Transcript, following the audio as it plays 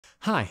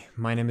Hi,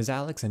 my name is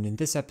Alex, and in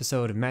this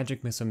episode of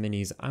Magic Missile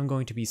Minis, I'm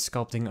going to be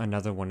sculpting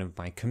another one of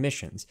my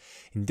commissions.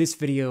 In this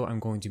video, I'm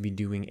going to be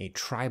doing a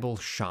tribal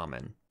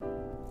shaman.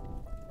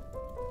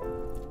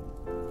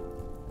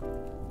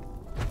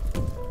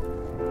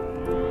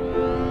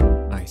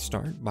 I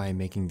start by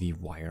making the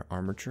wire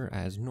armature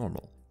as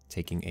normal,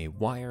 taking a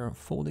wire,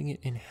 folding it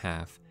in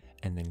half,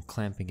 and then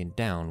clamping it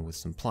down with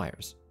some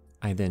pliers.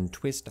 I then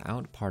twist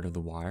out part of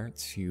the wire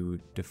to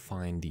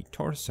define the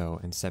torso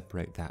and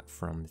separate that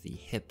from the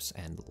hips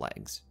and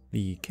legs.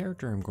 The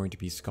character I'm going to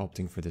be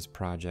sculpting for this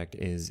project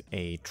is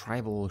a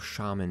tribal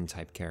shaman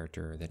type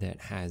character that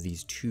has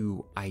these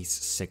two ice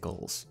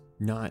sickles.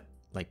 Not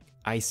like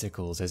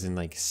icicles as in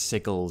like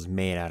sickles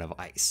made out of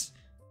ice.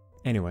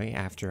 Anyway,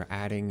 after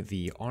adding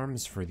the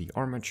arms for the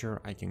armature,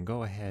 I can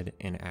go ahead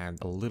and add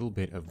a little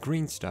bit of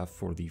green stuff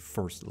for the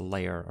first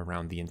layer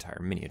around the entire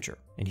miniature.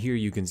 And here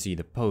you can see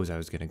the pose I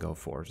was going to go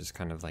for, just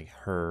kind of like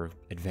her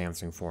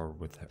advancing forward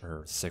with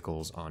her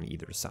sickles on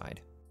either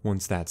side.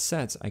 Once that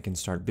sets, I can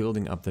start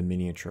building up the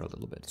miniature a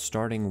little bit,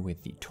 starting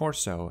with the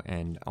torso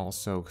and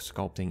also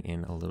sculpting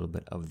in a little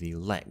bit of the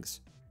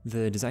legs.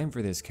 The design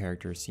for this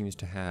character seems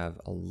to have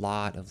a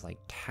lot of like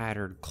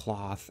tattered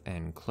cloth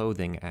and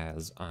clothing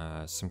as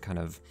some kind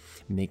of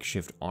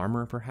makeshift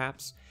armor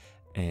perhaps,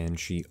 and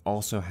she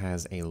also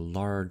has a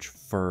large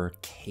fur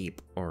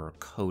cape or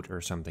coat or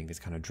something that's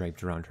kind of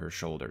draped around her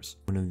shoulders.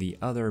 One of the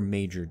other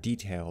major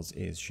details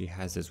is she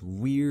has this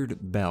weird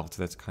belt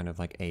that's kind of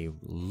like a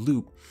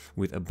loop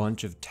with a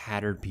bunch of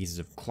tattered pieces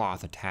of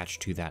cloth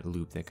attached to that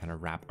loop that kind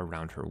of wrap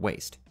around her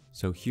waist.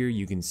 So here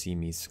you can see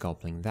me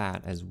sculpting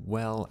that as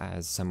well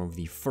as some of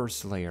the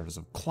first layers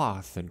of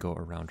cloth that go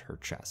around her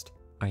chest.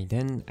 I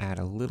then add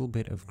a little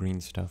bit of green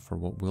stuff for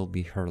what will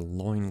be her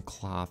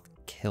loincloth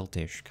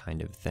kiltish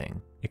kind of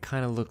thing. It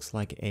kind of looks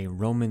like a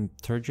Roman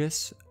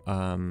turgis,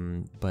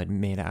 but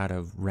made out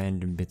of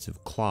random bits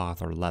of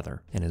cloth or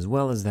leather. And as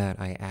well as that,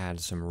 I add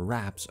some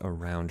wraps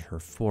around her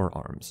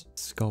forearms,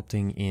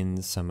 sculpting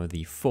in some of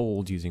the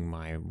folds using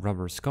my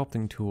rubber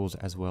sculpting tools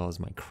as well as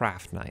my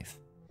craft knife.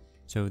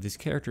 So this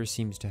character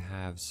seems to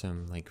have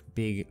some like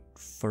big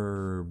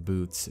fur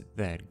boots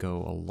that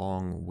go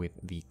along with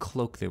the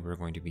cloak that we're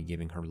going to be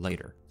giving her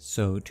later.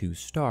 So to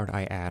start,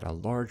 I add a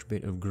large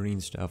bit of green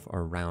stuff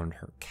around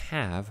her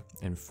calf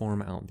and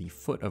form out the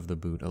foot of the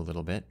boot a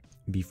little bit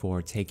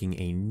before taking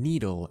a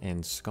needle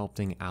and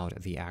sculpting out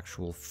the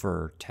actual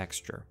fur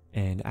texture.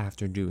 And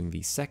after doing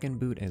the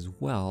second boot as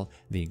well,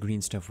 the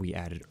green stuff we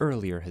added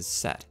earlier has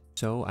set.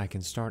 So I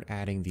can start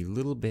adding the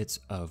little bits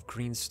of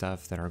green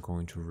stuff that are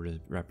going to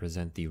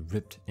represent the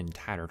ripped and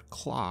tattered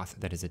cloth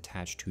that is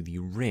attached to the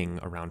ring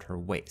around her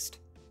waist.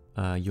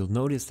 You'll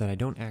notice that I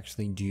don't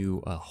actually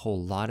do a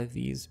whole lot of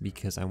these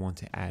because I want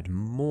to add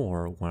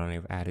more when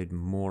I've added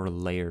more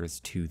layers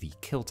to the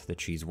kilt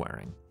that she's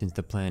wearing. Since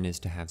the plan is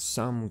to have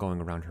some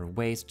going around her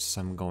waist,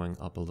 some going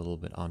up a little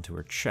bit onto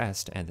her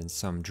chest, and then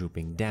some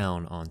drooping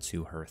down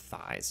onto her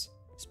thighs.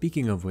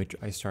 Speaking of which,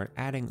 I start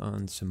adding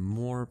on some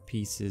more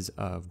pieces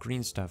of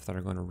green stuff that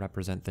are going to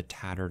represent the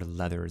tattered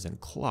leathers and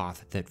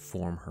cloth that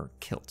form her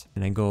kilt.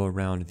 And I go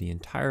around the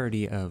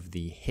entirety of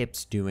the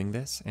hips doing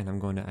this, and I'm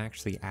going to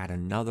actually add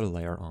another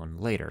layer on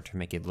later to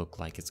make it look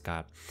like it's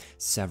got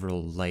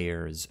several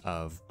layers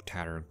of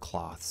tattered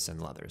cloths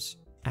and leathers.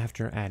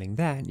 After adding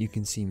that, you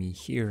can see me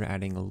here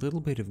adding a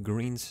little bit of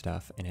green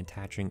stuff and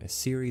attaching a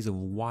series of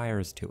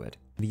wires to it.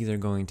 These are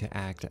going to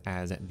act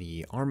as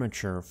the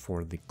armature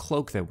for the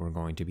cloak that we're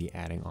going to be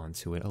adding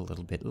onto it a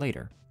little bit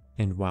later.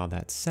 And while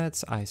that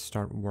sets, I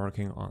start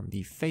working on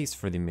the face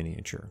for the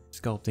miniature,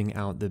 sculpting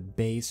out the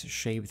base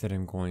shape that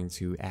I'm going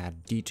to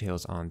add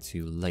details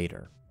onto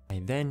later. I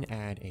then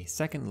add a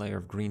second layer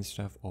of green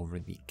stuff over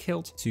the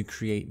kilt to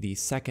create the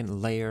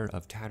second layer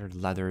of tattered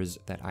leathers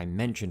that I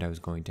mentioned I was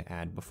going to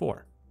add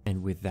before.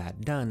 And with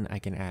that done, I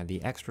can add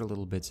the extra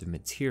little bits of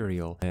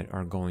material that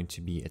are going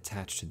to be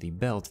attached to the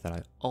belt that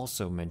I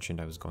also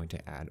mentioned I was going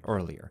to add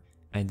earlier.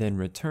 I then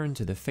return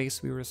to the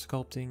face we were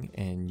sculpting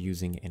and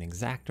using an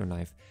X-Acto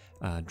knife,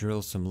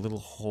 drill some little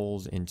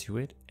holes into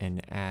it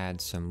and add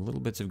some little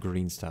bits of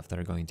green stuff that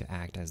are going to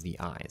act as the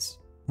eyes.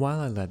 While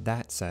I let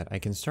that set, I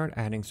can start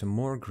adding some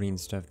more green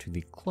stuff to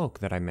the cloak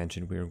that I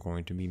mentioned we were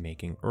going to be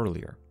making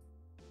earlier.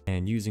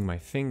 And using my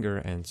finger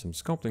and some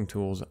sculpting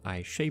tools,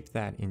 I shape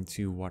that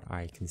into what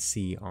I can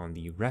see on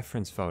the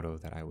reference photo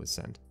that I was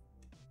sent.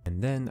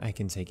 And then I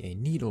can take a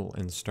needle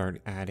and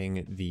start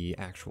adding the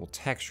actual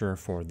texture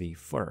for the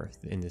fur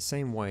in the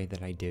same way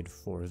that I did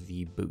for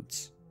the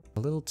boots. A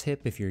little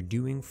tip if you're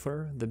doing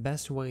fur, the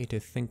best way to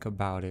think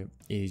about it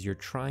is you're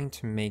trying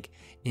to make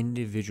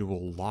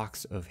individual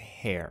locks of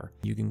hair.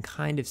 You can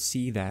kind of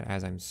see that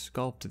as I'm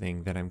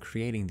sculpting that I'm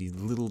creating these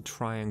little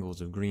triangles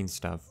of green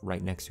stuff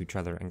right next to each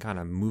other and kind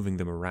of moving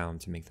them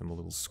around to make them a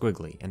little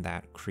squiggly, and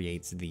that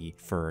creates the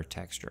fur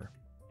texture.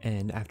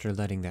 And after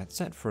letting that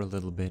set for a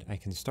little bit, I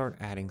can start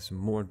adding some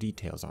more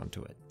details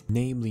onto it.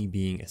 Namely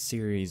being a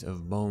series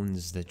of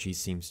bones that she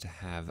seems to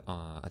have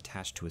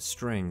attached to a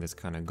string that's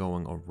kind of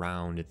going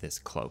around this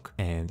cloak.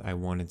 And I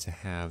wanted to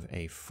have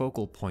a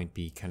focal point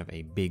be kind of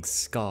a big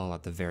skull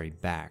at the very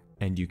back.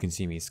 And you can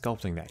see me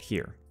sculpting that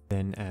here.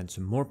 Then add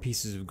some more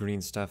pieces of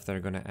green stuff that are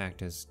going to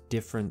act as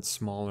different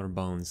smaller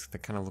bones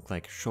that kind of look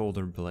like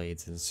shoulder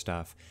blades and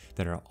stuff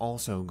that are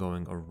also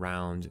going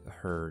around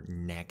her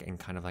neck and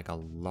kind of like a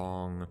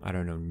long, I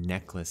don't know,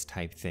 necklace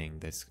type thing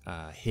that's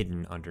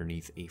hidden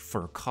underneath a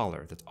fur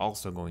collar that's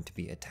also going to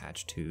be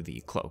attached to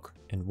the cloak.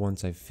 And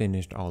once I've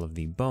finished all of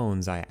the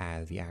bones, I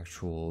add the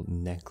actual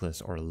necklace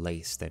or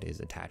lace that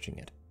is attaching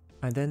it.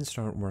 I then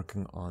start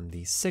working on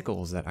the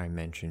sickles that I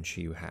mentioned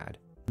she had.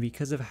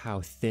 Because of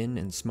how thin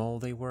and small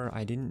they were,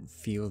 I didn't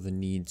feel the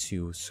need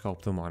to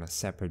sculpt them on a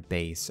separate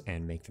base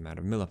and make them out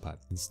of milliput.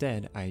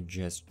 Instead, I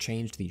just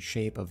changed the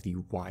shape of the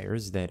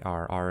wires that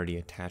are already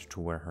attached to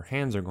where her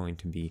hands are going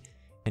to be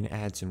and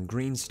add some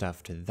green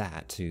stuff to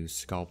that to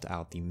sculpt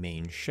out the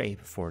main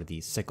shape for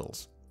these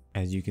sickles,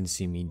 as you can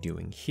see me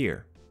doing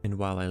here. And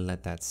while I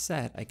let that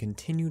set, I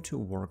continue to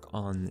work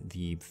on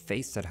the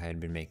face that I had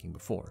been making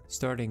before,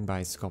 starting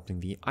by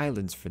sculpting the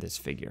eyelids for this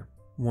figure.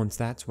 Once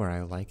that's where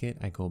I like it,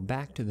 I go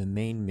back to the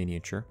main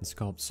miniature and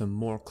sculpt some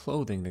more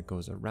clothing that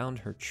goes around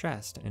her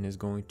chest and is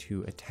going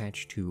to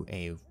attach to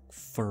a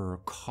fur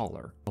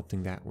collar,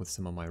 sculpting that with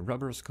some of my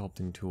rubber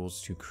sculpting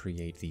tools to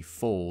create the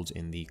folds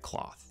in the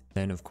cloth.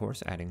 Then of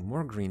course adding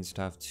more green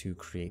stuff to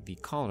create the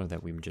collar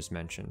that we just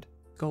mentioned.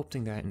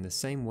 Sculpting that in the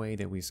same way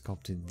that we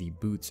sculpted the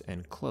boots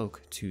and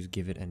cloak to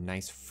give it a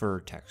nice fur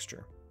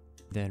texture.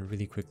 Then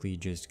really quickly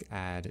just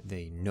add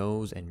the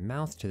nose and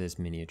mouth to this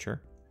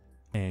miniature.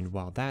 And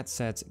while that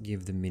sets,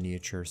 give the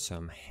miniature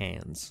some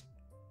hands.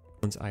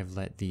 Once I've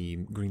let the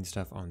green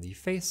stuff on the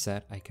face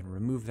set, I can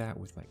remove that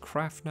with my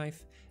craft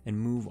knife and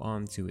move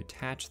on to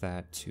attach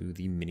that to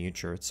the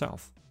miniature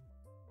itself.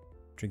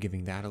 After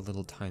giving that a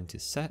little time to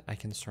set, I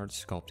can start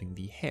sculpting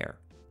the hair.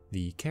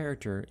 The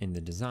character in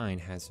the design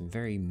has some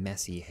very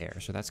messy hair,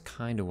 so that's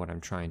kind of what I'm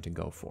trying to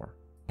go for.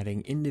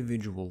 Adding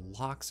individual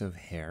locks of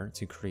hair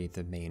to create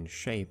the main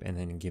shape and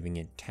then giving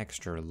it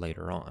texture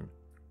later on.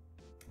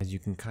 As you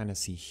can kind of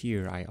see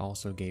here, I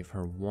also gave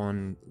her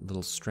one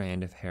little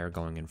strand of hair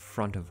going in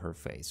front of her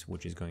face,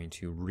 which is going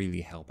to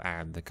really help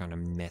add the kind of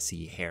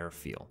messy hair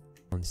feel.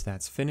 Once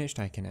that's finished,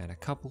 I can add a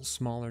couple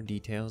smaller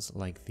details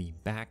like the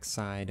back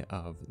side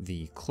of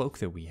the cloak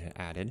that we had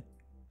added,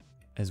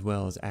 as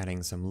well as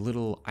adding some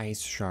little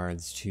ice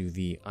shards to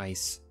the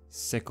ice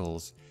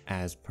sickles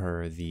as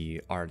per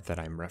the art that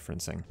I'm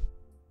referencing.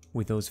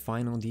 With those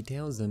final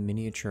details, the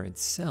miniature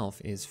itself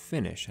is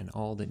finished and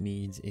all that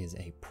needs is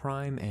a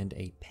prime and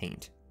a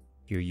paint.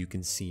 Here you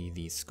can see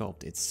the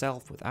sculpt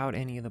itself without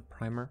any of the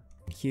primer.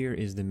 Here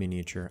is the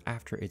miniature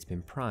after it's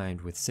been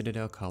primed with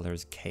Citadel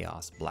Colors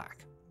Chaos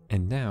Black.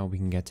 And now we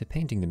can get to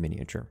painting the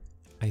miniature.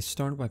 I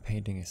start by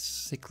painting a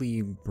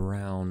sickly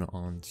brown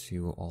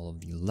onto all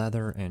of the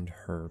leather and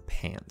her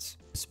pants.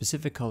 The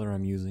specific color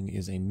I'm using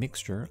is a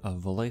mixture of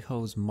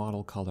Vallejo's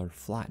model color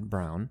flat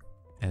brown,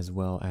 as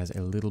well as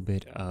a little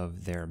bit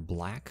of their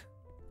black,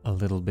 a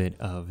little bit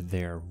of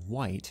their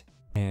white,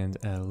 and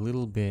a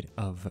little bit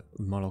of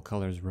Model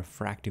Colors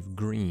refractive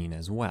green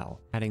as well.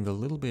 Adding the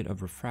little bit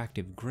of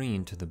refractive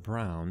green to the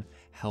brown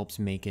helps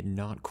make it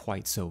not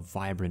quite so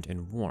vibrant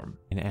and warm,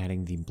 and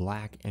adding the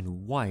black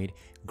and white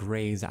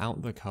grays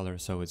out the color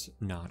so it's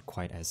not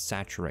quite as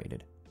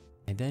saturated.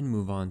 I then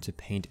move on to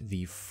paint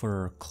the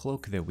fur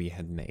cloak that we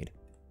had made,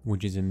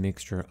 which is a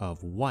mixture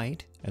of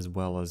white as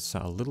well as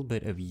a little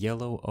bit of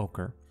yellow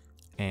ochre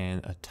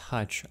and a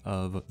touch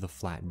of the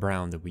flat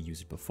brown that we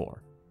used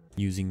before,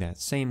 using that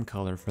same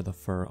color for the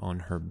fur on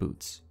her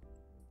boots.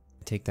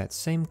 I take that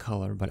same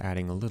color but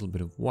adding a little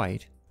bit of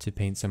white to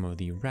paint some of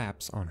the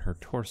wraps on her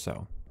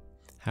torso.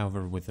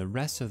 However, with the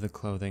rest of the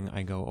clothing,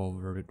 I go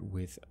over it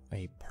with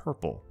a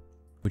purple,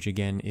 which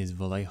again is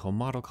Vallejo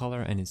model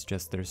color and it's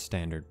just their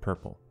standard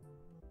purple.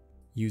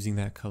 Using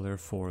that color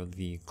for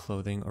the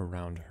clothing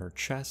around her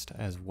chest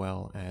as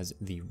well as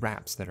the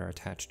wraps that are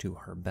attached to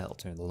her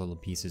belt and the little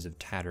pieces of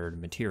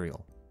tattered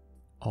material.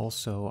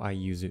 Also, I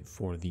use it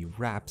for the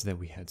wraps that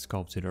we had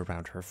sculpted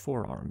around her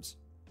forearms.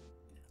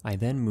 I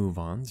then move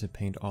on to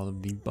paint all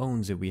of the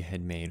bones that we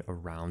had made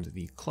around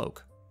the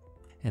cloak.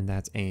 And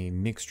that's a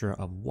mixture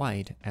of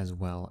white as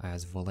well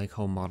as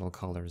Vallejo Model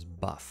Colors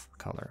buff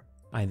color.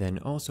 I then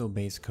also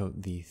base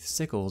coat the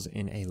sickles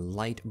in a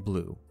light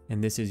blue,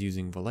 and this is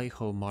using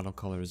Vallejo Model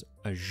Colors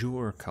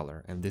Azure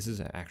color, and this is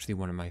actually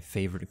one of my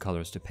favorite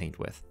colors to paint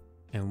with.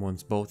 And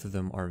once both of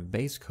them are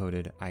base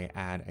coated, I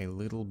add a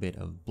little bit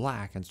of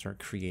black and start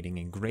creating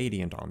a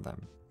gradient on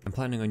them. I'm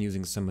planning on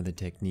using some of the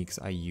techniques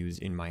I use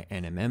in my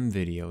NMM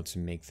video to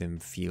make them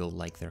feel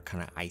like they're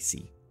kind of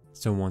icy.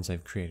 So once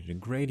I've created a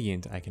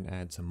gradient, I can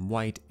add some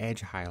white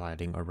edge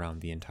highlighting around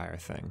the entire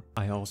thing.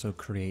 I also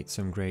create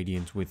some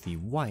gradients with the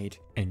white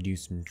and do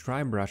some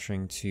dry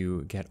brushing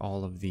to get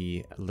all of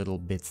the little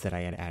bits that I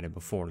had added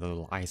before, the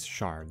little ice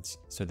shards,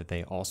 so that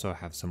they also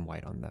have some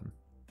white on them.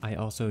 I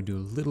also do a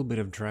little bit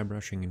of dry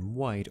brushing in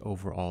white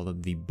over all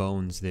of the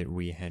bones that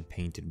we had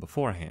painted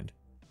beforehand.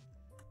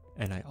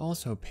 And I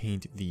also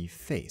paint the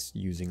face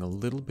using a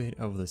little bit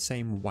of the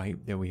same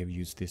white that we have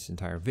used this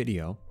entire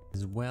video,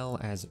 as well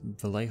as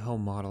Vallejo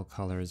Model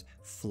Colors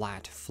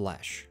Flat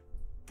Flesh.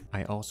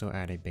 I also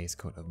add a base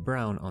coat of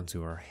brown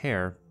onto her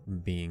hair,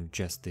 being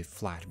just the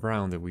flat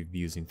brown that we've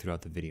been using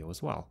throughout the video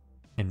as well.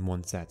 And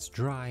once that's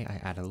dry,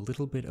 I add a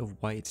little bit of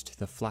white to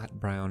the flat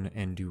brown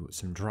and do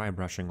some dry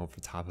brushing over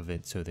top of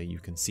it so that you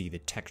can see the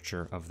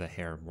texture of the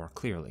hair more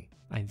clearly.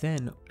 I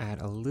then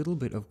add a little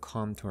bit of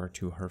contour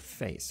to her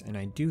face, and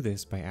I do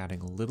this by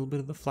adding a little bit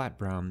of the flat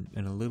brown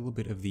and a little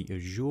bit of the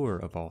azure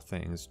of all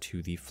things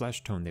to the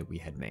flesh tone that we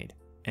had made.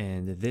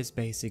 And this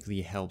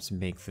basically helps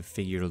make the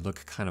figure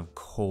look kind of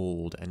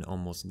cold and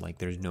almost like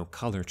there's no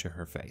color to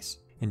her face.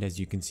 And as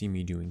you can see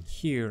me doing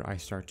here, I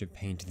start to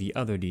paint the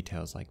other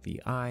details like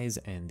the eyes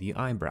and the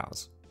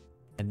eyebrows.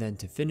 And then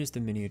to finish the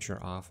miniature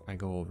off, I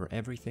go over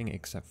everything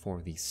except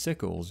for the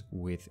sickles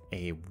with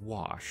a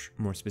wash.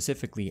 More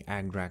specifically,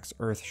 Agrax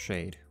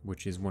Earthshade,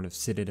 which is one of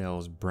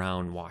Citadel's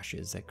brown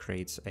washes that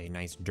creates a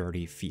nice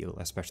dirty feel,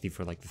 especially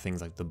for like the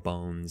things like the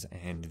bones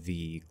and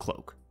the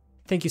cloak.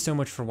 Thank you so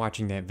much for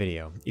watching that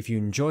video. If you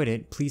enjoyed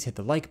it, please hit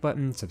the like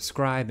button,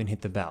 subscribe, and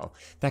hit the bell.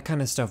 That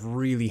kind of stuff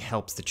really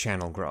helps the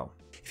channel grow.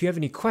 If you have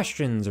any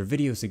questions or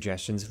video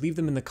suggestions, leave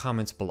them in the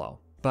comments below.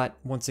 But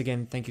once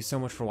again, thank you so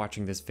much for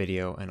watching this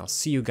video, and I'll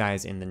see you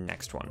guys in the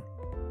next one.